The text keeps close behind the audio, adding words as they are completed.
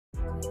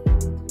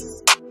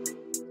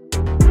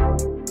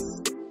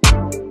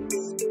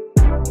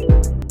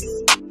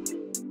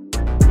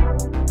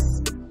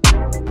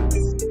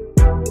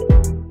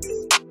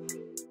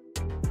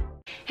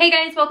Hey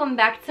guys, welcome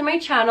back to my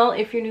channel.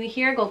 If you're new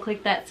here, go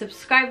click that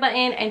subscribe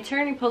button and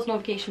turn on your post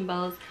notification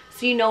bells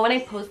so you know when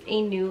I post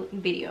a new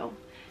video.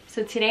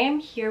 So today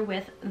I'm here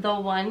with the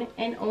one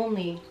and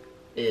only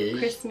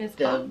Christmas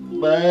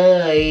PAPI.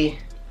 Bye.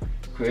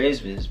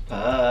 Christmas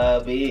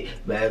PAPI.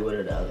 Back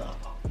with another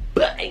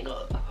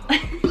banger.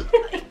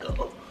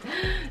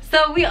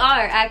 So we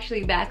are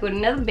actually back with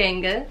another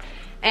banger.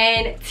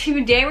 And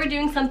today we're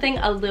doing something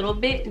a little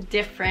bit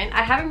different.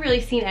 I haven't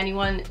really seen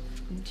anyone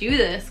do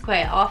this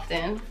quite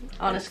often,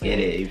 honestly. Let's get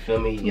it, you feel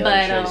me? Young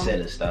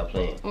trendsetter, stop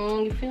playing.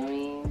 You feel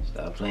me?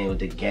 Stop playing with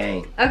the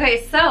gang.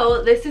 Okay,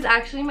 so this is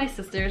actually my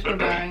sister's. We're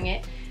borrowing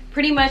it.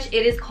 Pretty much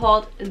it is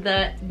called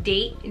the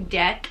date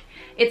deck.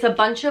 It's a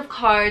bunch of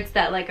cards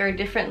that like are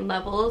different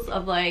levels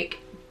of like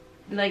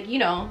you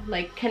know,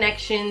 like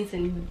connections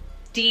and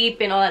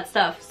deep and all that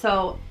stuff.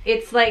 So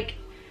it's like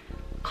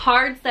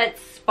cards that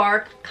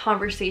spark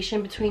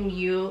conversation between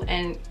you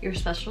and your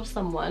special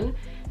someone,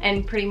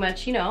 and pretty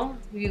much, you know,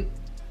 you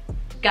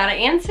gotta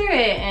answer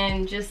it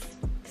and just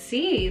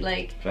see,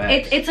 like,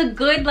 it's a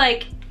good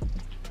like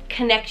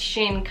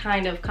connection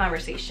kind of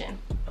conversation.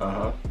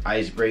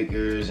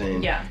 Icebreakers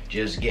and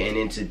just getting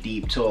into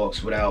deep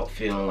talks without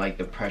feeling like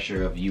the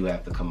pressure of you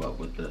have to come up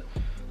with the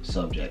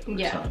subject or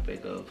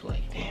topic of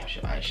like, damn,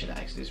 I should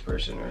ask this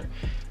person, or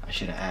I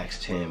should have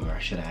asked him, or I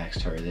should have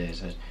asked her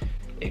this.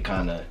 It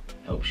kind of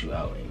helps you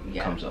out and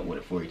comes up with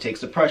it for you. It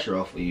takes the pressure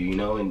off of you, you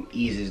know, and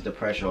eases the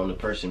pressure on the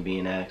person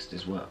being asked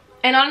as well.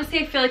 And honestly,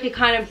 I feel like it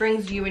kind of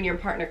brings you and your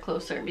partner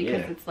closer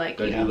because it's like,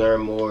 because you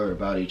learn more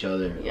about each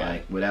other,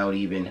 like without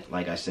even,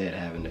 like I said,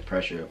 having the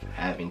pressure of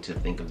having to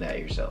think of that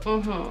yourself,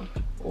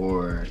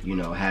 or you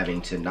know,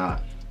 having to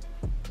not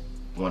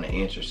want to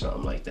answer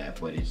something like that.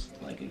 But it's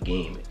like a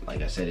game.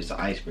 Like I said, it's an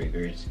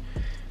icebreaker. It's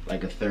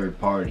like a third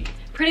party.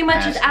 Pretty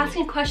much just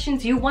asking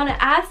questions you want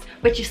to ask,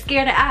 but you're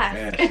scared to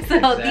ask. Yes,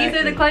 so these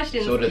are the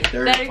questions so the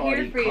third that are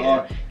party here for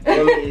card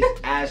is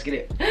asking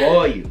it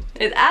for you.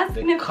 It's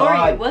asking it for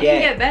you. What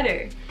can get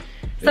better?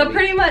 So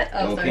pretty much.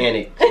 Don't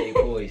panic, stay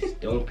poised.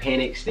 Don't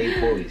panic, stay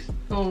poised.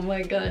 Oh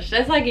my gosh,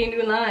 that's like a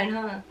new line,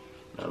 huh?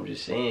 I'm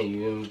just saying,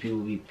 you know, people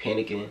be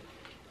panicking.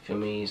 Feel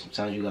me?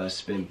 Sometimes you gotta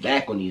spin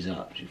back on these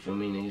ops. You feel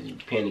me?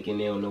 Niggas panicking,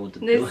 they don't know what to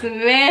do. This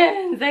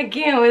man's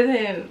again with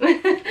him.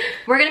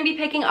 We're gonna be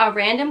picking a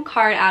random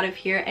card out of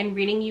here and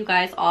reading you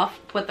guys off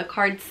what the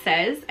card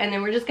says, and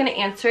then we're just gonna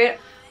answer it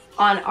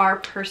on our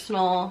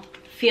personal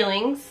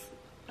feelings.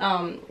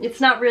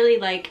 It's not really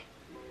like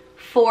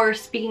for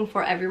speaking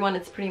for everyone,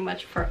 it's pretty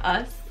much for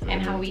us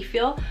and how we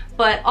feel.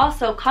 But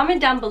also comment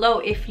down below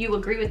if you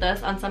agree with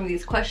us on some of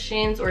these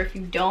questions, or if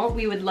you don't.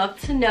 We would love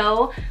to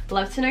know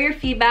your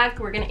feedback.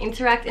 We're gonna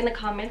interact in the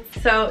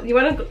comments. So you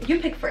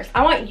pick first.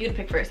 I want you to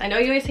pick first. I know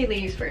you always say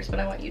ladies first, but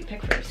I want you to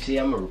pick first. See,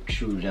 I'm a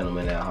true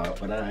gentleman at heart,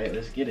 but all right,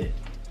 let's get it.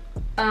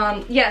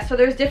 Yeah, so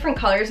there's different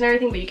colors and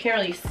everything, but you can't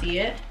really see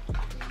it.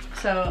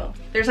 So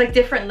there's like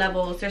different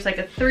levels. There's like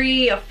a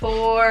 3, a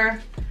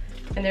 4,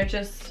 and they're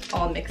just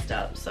all mixed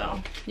up,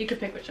 so you could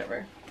pick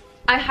whichever.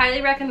 I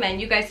highly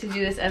recommend you guys to do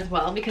this as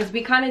well, because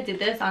we kind of did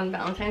this on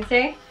Valentine's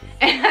Day,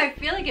 and I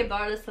feel like it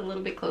brought us a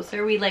little bit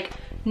closer. We like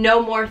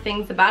know more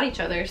things about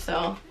each other,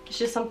 so it's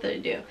just something to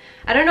do.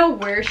 I don't know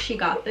where she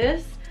got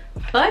this,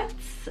 but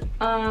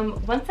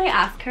once I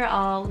ask her,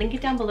 I'll link it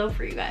down below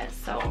for you guys.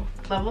 So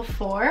level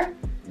 4.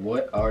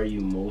 What are you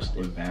most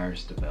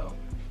embarrassed about?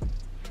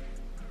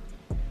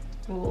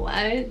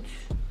 What?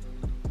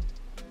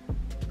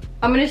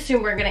 I'm gonna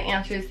assume we're gonna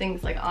answer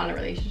things like on a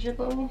relationship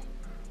level,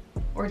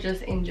 or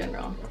just in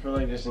general. I feel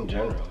like just in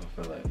general.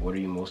 I feel like, what are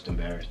you most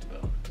embarrassed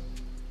about?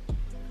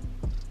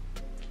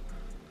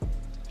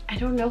 I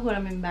don't know what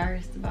I'm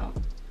embarrassed about.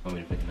 Want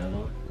me to pick another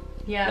one?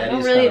 Yeah, I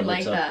don't really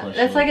like that.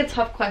 That's like a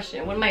tough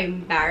question. What am I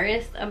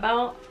embarrassed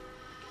about?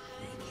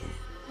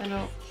 I don't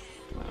know.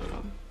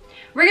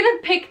 We're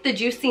gonna pick the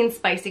juicy and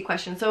spicy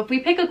question. So if we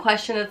pick a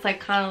question that's like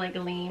kind of like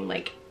lame,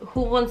 like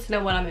who wants to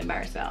know what I'm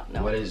embarrassed about?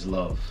 No. What is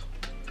love?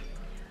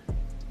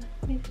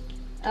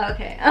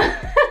 Okay.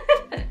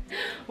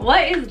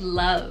 What is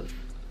love?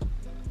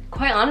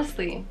 Quite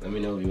honestly, let me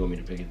know if you want me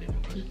to pick a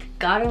different question.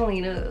 God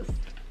only knows.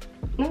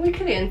 No, we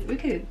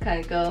could kind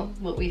of go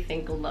what we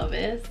think love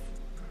is.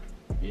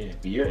 Yeah,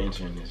 but you're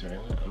answering this, right?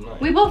 I'm not.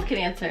 We both can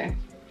answer.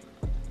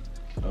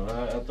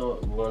 Alright, I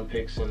thought one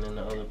picks and then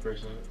the other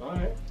person.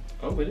 Alright,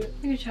 I'm with it.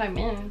 You chime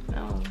in.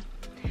 Oh.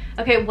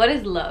 Okay, what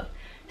is love?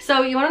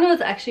 So you want to know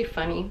what's actually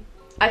funny?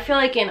 I feel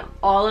like in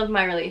all of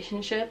my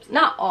relationships,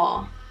 not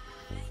all,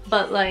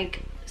 but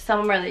like some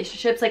of my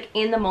relationships, like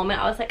in the moment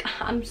I was like,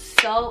 I'm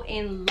so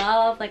in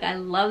love, like I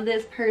love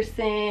this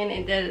person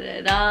and da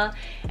da da da,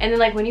 and then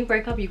like when you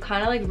break up, you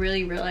kind of like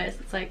really realize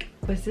it's like,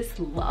 was this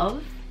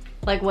love?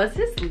 Like, was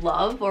this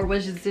love, or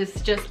was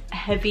this just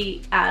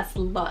heavy ass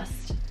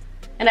lust?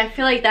 And I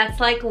feel like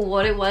that's like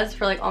what it was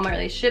for like all my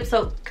relationships.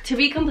 So to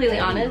be completely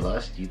honest,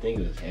 lust? Do you think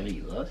it was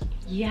heavy lust?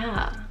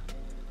 Yeah.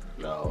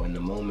 No, in the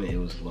moment it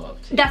was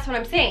love too. That's what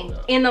I'm saying.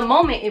 No. In the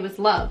moment it was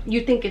love.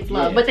 You think it's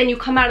love, but then you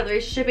come out of the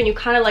relationship and you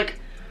kind of like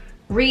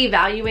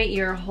reevaluate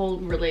your whole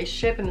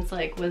relationship, and it's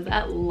like, was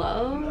that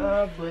love?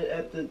 Nah, but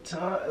at the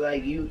time,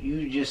 like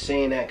you just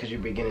saying that because you're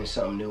beginning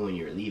something new and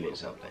you're leaving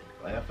something.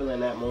 Like I feel in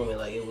that moment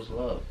like it was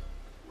love.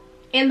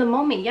 In the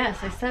moment, yes,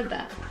 I said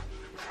that.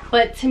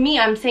 But to me,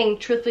 I'm saying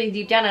truthfully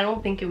deep down, I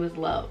don't think it was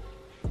love.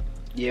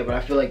 Yeah, but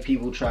I feel like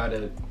people try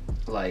to,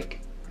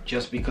 like,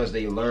 just because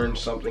they learned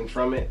something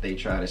from it, they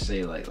try to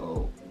say like,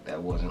 oh,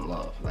 that wasn't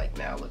love. Like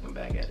now looking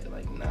back at it,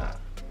 like, nah,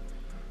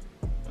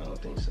 I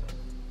don't think so.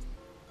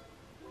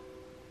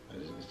 I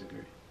just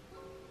disagree.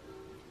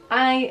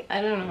 I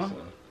don't know.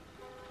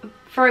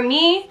 For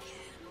me,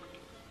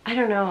 I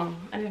don't know.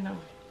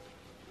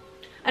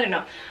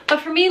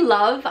 But for me,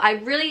 love, I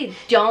really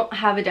don't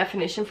have a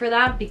definition for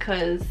that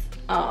because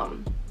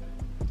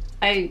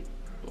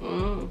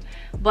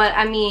but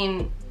I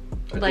mean,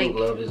 I think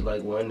love is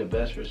like wanting the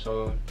best for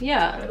someone.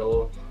 Yeah. At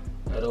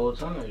all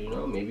times, you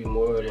know, maybe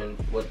more than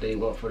what they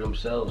want for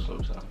themselves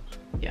sometimes.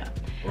 Yeah.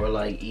 Or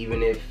like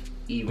even if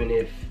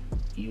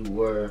you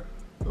were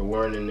or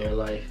weren't in their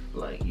life,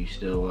 like you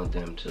still want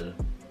them to,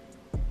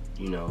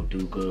 you know,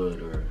 do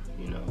good or,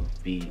 you know,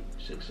 be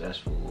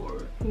successful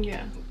or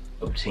yeah,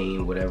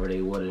 obtain whatever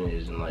they want it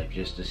is in life,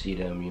 just to see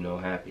them, you know,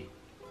 happy.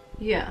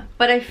 Yeah.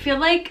 But I feel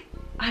like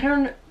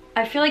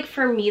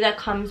for me that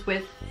comes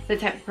with the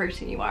type of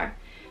person you are,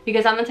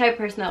 because I'm the type of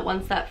person that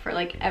wants that for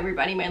like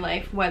everybody in my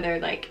life, whether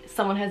like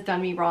someone has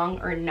done me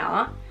wrong or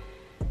not.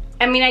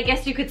 I mean, I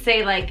guess you could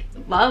say like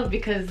love,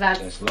 because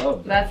that's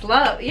love. That's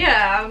love.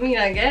 Yeah, I mean,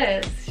 I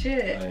guess.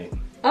 Shit. Right.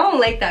 I don't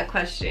like that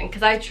question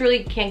because I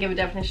truly can't give a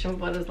definition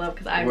of what is love,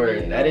 because I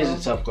really that is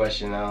a tough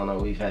question. I don't know.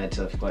 We've had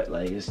tough,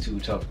 like it's 2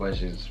 tough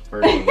questions.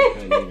 First one,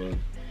 even.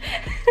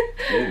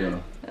 There you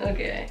go.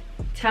 Okay.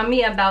 Tell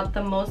me about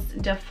the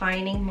most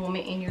defining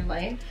moment in your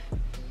life.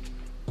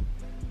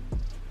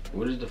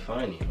 What is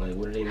defining? Like,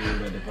 what do they mean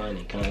by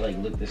defining? Can I like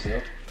look this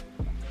up?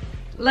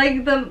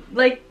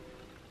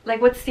 Like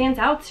what stands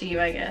out to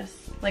you, I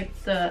guess. Like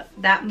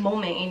that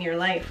moment in your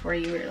life where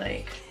you were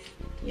like,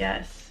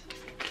 yes.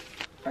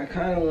 I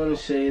kind of want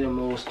to say the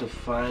most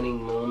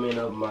defining moment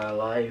of my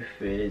life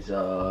is,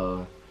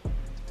 I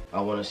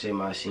want to say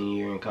my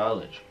senior year in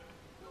college.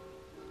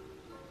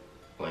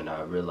 When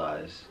I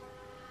realized,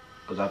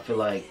 because I feel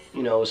like,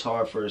 you know, it's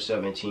hard for a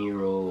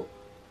 17-year-old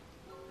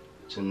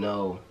to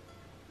know,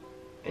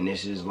 and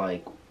this is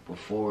like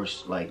before,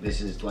 like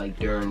this is like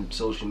during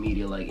social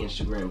media, like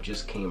Instagram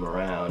just came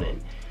around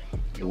and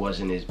it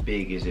wasn't as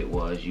big as it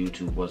was.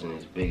 YouTube wasn't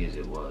as big as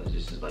it was.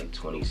 This is like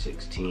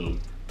 2016.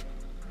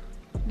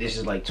 This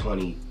is like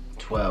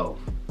 2012,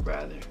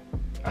 rather.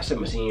 I said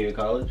my senior year of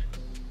college?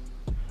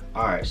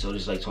 Alright, so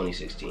this is like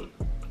 2016.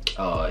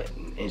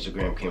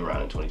 Instagram came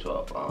around in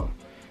 2012.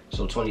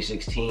 So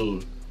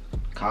 2016,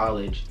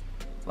 college,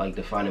 like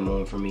the defining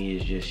moment for me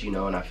is just, you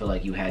know, and I feel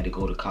like you had to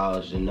go to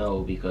college to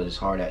know, because it's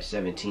hard at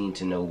 17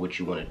 to know what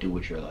you want to do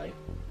with your life.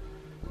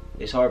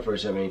 It's hard for a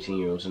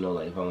 17-year-old to know,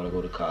 like, if I want to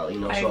go to college.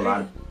 You know, so a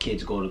lot of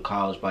kids go to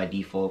college by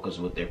default because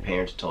of what their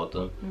parents taught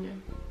them.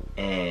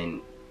 Yeah.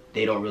 And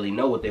they don't really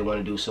know what they want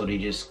to do, so they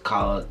just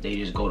go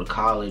to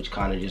college,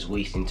 kind of just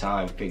wasting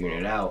time figuring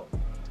it out.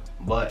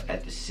 But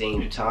at the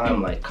same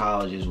time, like,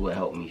 college is what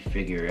helped me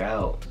figure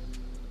out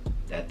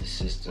that the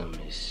system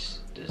is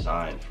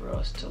designed for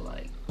us to,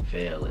 like,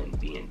 fail and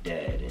be in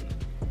debt and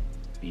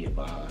be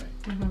behind.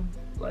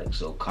 Like,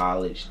 so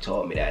college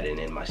taught me that, and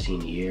in my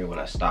senior year when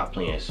I stopped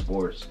playing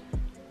sports,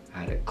 I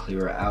had a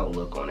clearer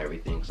outlook on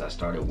everything because I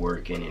started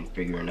working and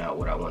figuring out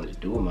what I wanted to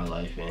do in my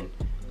life, and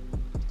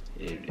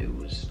it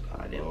was,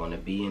 I didn't want to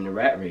be in the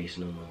rat race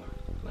no more.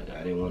 Like,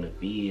 I didn't want to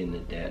be in the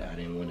debt. I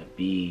didn't want to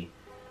be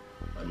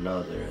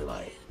another,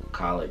 like,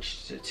 college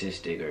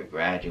statistic or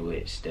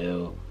graduate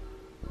still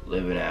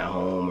living at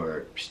home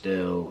or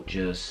still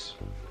just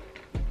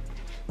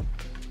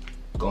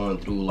going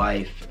through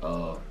life,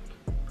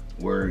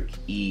 work,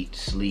 eat,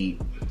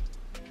 sleep,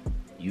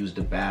 use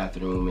the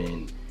bathroom,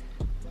 and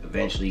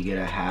eventually get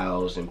a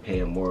house and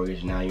pay a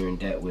mortgage. Now you're in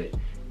debt with,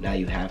 now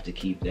you have to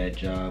keep that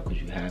job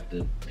because you have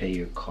to pay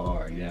your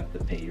car, you have to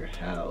pay your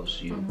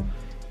house, you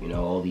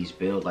know, all these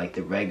bills, like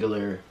the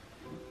regular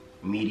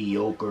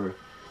mediocre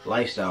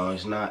lifestyle.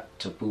 It's not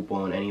to poop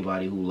on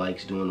anybody who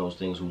likes doing those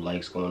things, who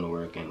likes going to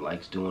work and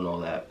likes doing all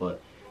that,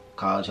 but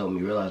college helped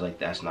me realize, like,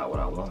 that's not what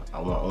I want. I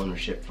want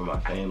ownership for my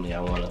family.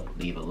 I want to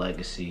leave a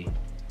legacy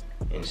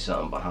and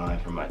something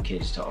behind for my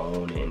kids to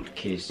own and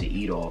kids to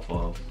eat off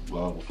of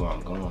long before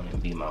I'm gone,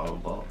 and be my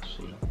own boss,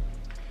 you know.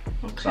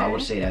 Okay. So I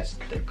would say that's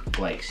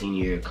like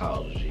senior year of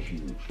college was a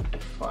huge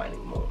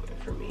defining moment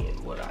for me and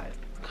what I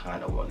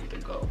kind of wanted to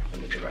go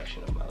in the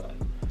direction of my life,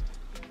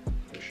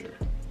 for sure.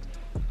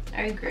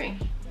 I agree.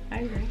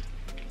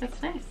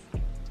 That's nice.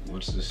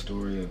 What's the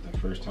story of the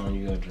first time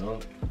you got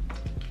drunk?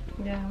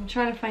 Yeah, I'm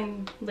trying to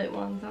find lit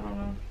ones. I don't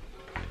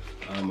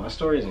know. My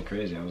story isn't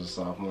crazy. I was a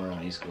sophomore in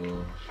high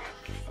school.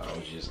 I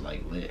was just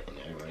like lit, and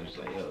everybody was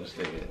like, yo, this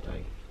nigga,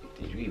 like,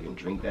 did you even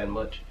drink that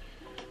much?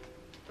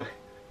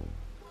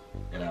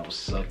 And I was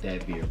sucked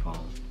at beer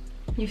pong.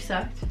 You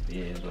sucked?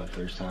 Yeah, it was my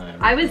first time.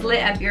 I was lit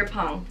at beer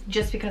pong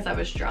just because I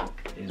was drunk.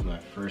 It was my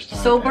first time.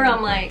 Sober,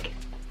 I'm like,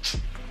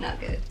 Not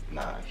good.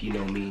 Nah, if you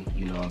know me,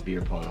 you know I'm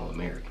beer pong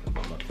American.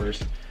 But my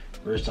first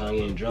time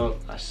getting drunk,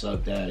 I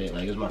sucked at it.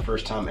 Like, it was my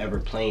first time ever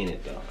playing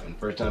it though. And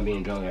first time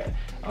being drunk,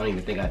 I don't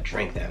even think I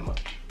drank that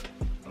much.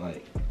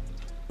 Like,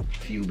 a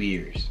few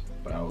beers.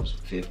 But I was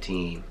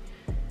 15,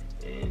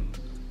 and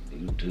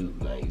you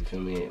like, you feel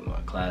me? My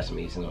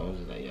classmates and I was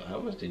like, yo, how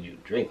much did you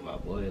drink, my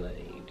boy? Like,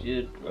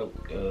 you just drunk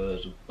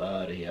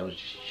out of here. I was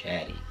just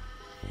chatty.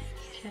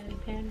 Chatty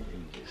Patty.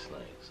 And just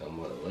like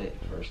somewhat lit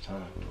first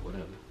time or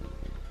whatever.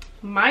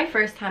 My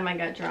first time I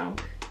got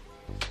drunk,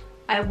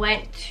 I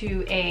went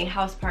to a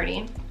house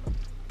party,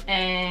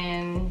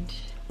 and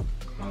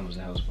Mine was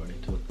a house party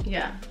too.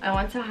 yeah, I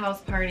went to a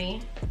house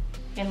party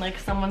in like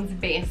someone's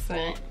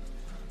basement,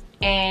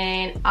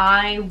 and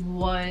I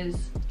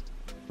was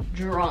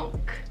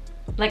drunk.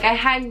 Like, I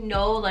had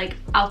no like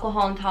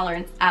alcohol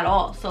intolerance at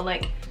all, so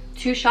like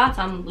 2 shots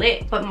I'm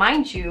lit. But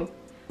mind you,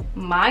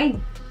 my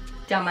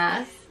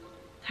dumbass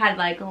had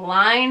like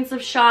lines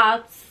of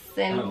shots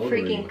and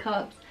freaking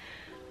cups.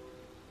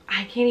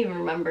 I can't even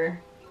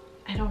remember.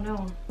 I don't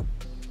know.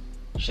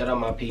 Shout out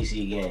my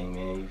PC gang,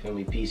 man. You feel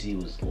me?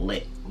 PC was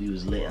lit. We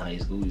was lit in high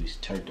school. We was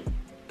turned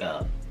to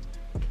up.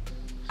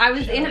 I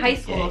was in high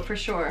school for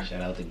sure.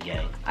 Shout out the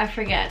gang. I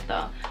forget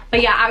though.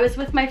 But yeah, I was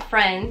with my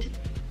friend,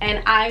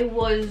 and I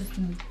was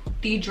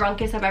the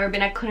drunkest I've ever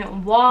been. I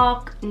couldn't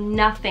walk,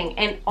 nothing.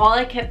 And all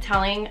I kept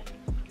telling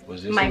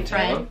my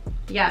friend.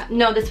 Yeah,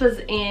 no, this was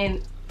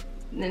in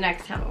the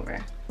next town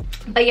over.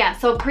 But yeah,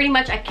 so pretty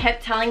much I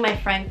kept telling my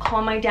friend,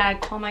 call my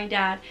dad, call my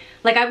dad.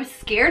 Like, I was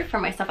scared for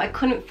myself. I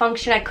couldn't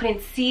function, I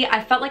couldn't see.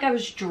 I felt like I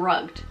was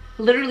drugged.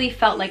 Literally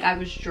felt like I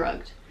was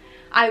drugged.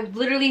 I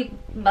literally,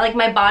 like,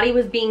 my body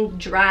was being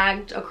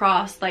dragged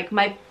across. Like,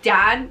 my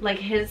dad, like,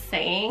 his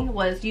saying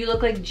was, you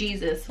look like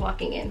Jesus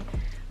walking in.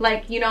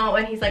 Like, you know,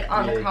 when he's like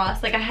on the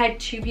cross. Like, I had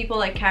 2 people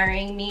like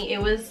carrying me.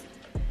 It was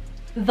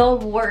the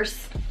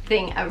worst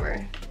thing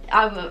ever.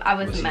 I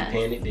was a mess.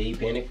 Did he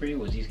panic for you?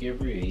 Was he scared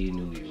for you? Or he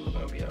knew you were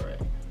gonna be alright?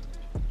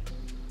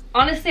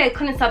 Honestly, I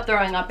couldn't stop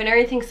throwing up and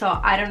everything, so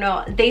I don't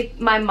know.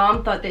 My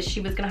mom thought that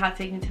she was gonna have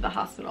to take me to the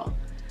hospital.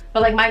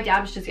 But like, my dad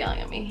was just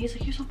yelling at me. He's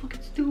like, you're so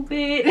fucking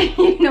stupid.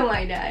 You know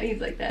my dad,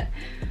 he's like that.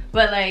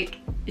 But like,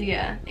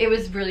 yeah, it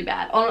was really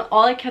bad.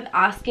 All I kept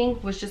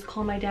asking was just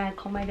call my dad,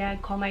 call my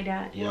dad, call my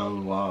dad.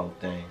 Young wild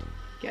thing.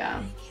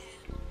 Yeah.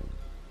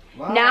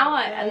 Wow,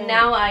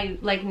 now I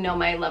like know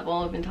my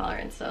level of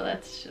intolerance, so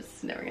that's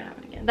just never gonna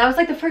happen again. That was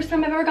like the first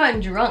time I've ever gotten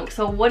drunk.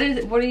 So what do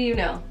you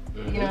know?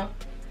 You know?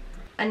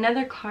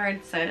 Another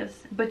card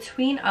says,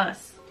 between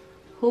us,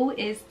 who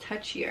is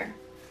touchier?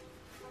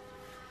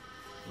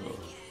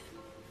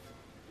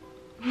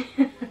 What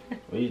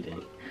do you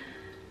think?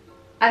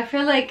 I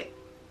feel like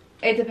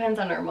it depends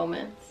on our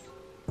moments.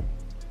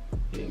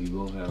 Yeah, we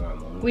both have our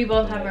moments. We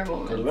both have our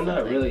moments. Because we're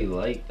not really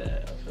like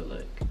that, I feel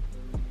like.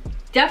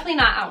 Definitely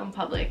not out in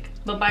public,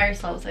 but by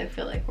ourselves I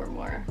feel like we're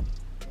more,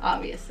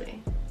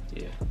 obviously.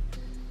 Yeah.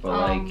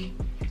 But like,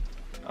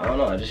 I don't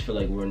know, I just feel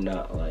like we're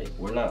not like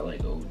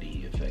OD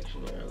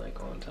affectionate or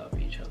like on top of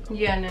each other.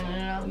 Yeah,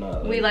 no.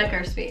 Not we like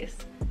our space.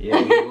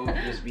 Yeah, we both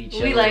just be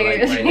chilling like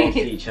right next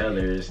to each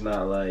other. It's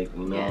not like,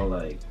 you know,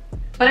 like.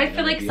 But I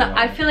feel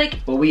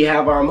like But we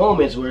have our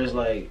moments where it's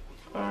like,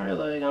 alright,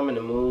 like I'm in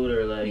the mood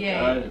or like,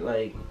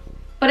 like.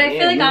 But I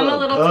feel like I'm a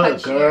little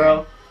touchier.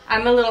 Girl.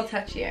 I'm a little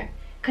touchier.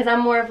 Cause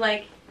I'm more of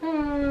like,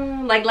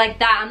 like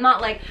that. I'm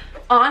not like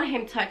on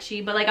him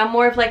touchy, but like I'm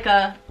more of like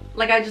a,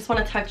 like I just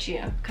want to touch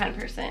you kind of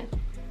person.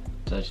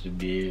 Touch the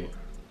beard.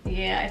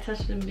 Yeah, I touch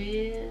the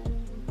beard.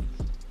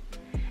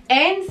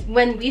 And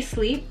when we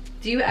sleep,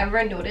 do you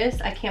ever notice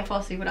I can't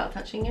fall asleep without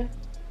touching you?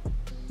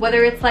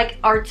 Whether it's like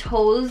our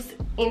toes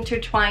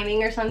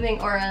intertwining or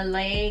something, or a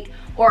leg,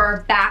 or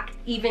our back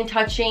even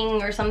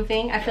touching or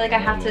something. I feel like I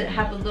have to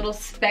have a little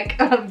speck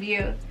of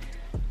you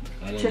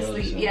to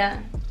sleep.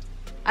 Yeah.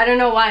 I don't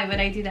know why, but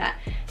I do that.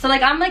 So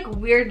like, I'm like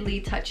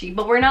weirdly touchy,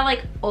 but we're not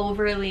like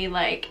overly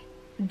like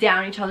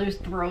down each other's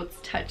throats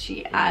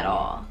touchy at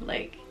all.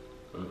 Like,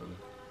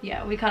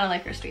 yeah, we kind of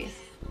like our space.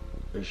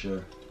 For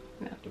sure.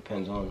 Yeah.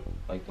 Depends on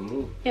like the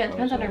mood. Yeah, it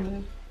depends on our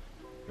mood.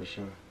 For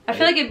sure. I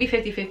feel like it'd be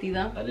 50-50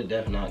 though. I did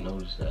definitely not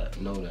notice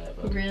that. Know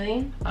that. But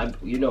really?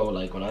 You know,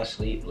 like when I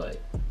sleep, like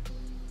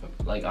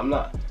I'm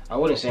not. I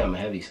wouldn't say I'm a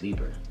heavy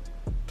sleeper.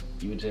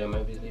 You would say I'm a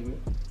heavy sleeper?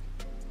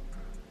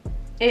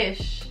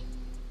 Ish.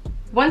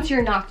 Once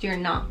you're knocked, you're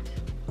knocked.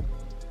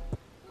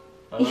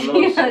 I don't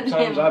know.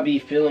 Sometimes I be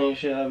feeling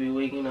shit. I be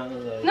waking up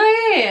like. No,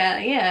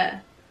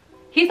 yeah.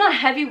 He's not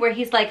heavy where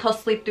he's like he'll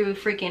sleep through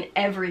freaking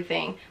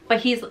everything, but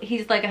he's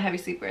like a heavy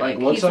sleeper. Like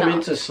once I'm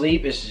into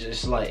sleep, it's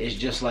just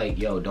like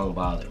yo, don't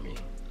bother me.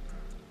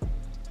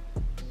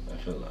 I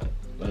feel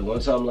like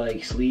once I'm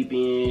like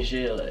sleepy and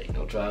shit, like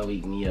don't try to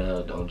wake me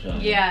up, don't try.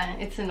 Yeah,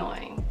 it's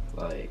annoying.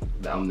 Like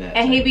I'm that.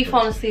 And he'd be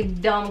falling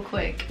asleep dumb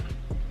quick.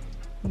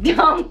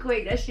 Dumb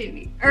quick, that shit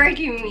be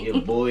irking me.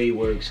 Your boy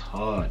works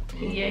hard,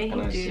 man. Yeah,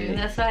 he do.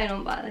 That's why I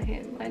don't bother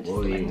him. I just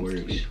boy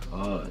works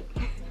hard.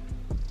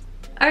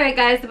 Alright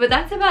guys, but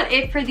that's about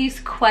it for these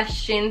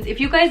questions. If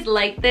you guys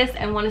like this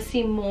and want to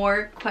see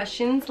more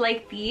questions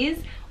like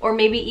these, or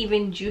maybe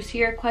even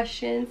juicier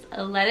questions,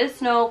 let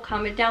us know.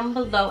 Comment down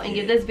below and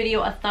give this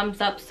video a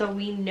thumbs up so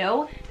we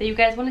know that you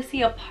guys want to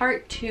see a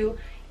part 2,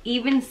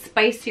 even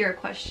spicier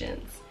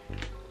questions.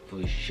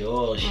 For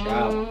sure.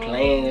 Stop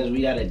playing us.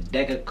 We got a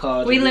deck of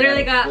cards. We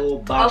literally got a full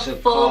box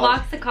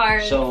of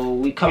cards. So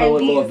we coming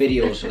with more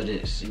videos for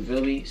this. You feel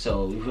me?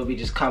 So you feel me?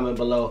 Just comment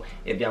below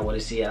if y'all want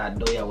to see it. I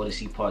know y'all want to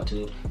see part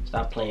 2.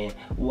 Stop playing.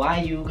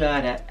 Why you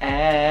gotta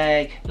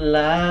act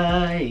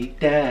like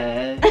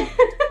that?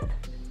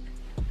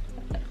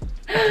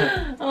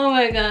 Oh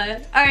my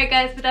god. Alright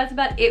guys, but that's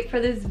about it for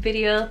this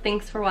video.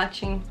 Thanks for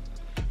watching.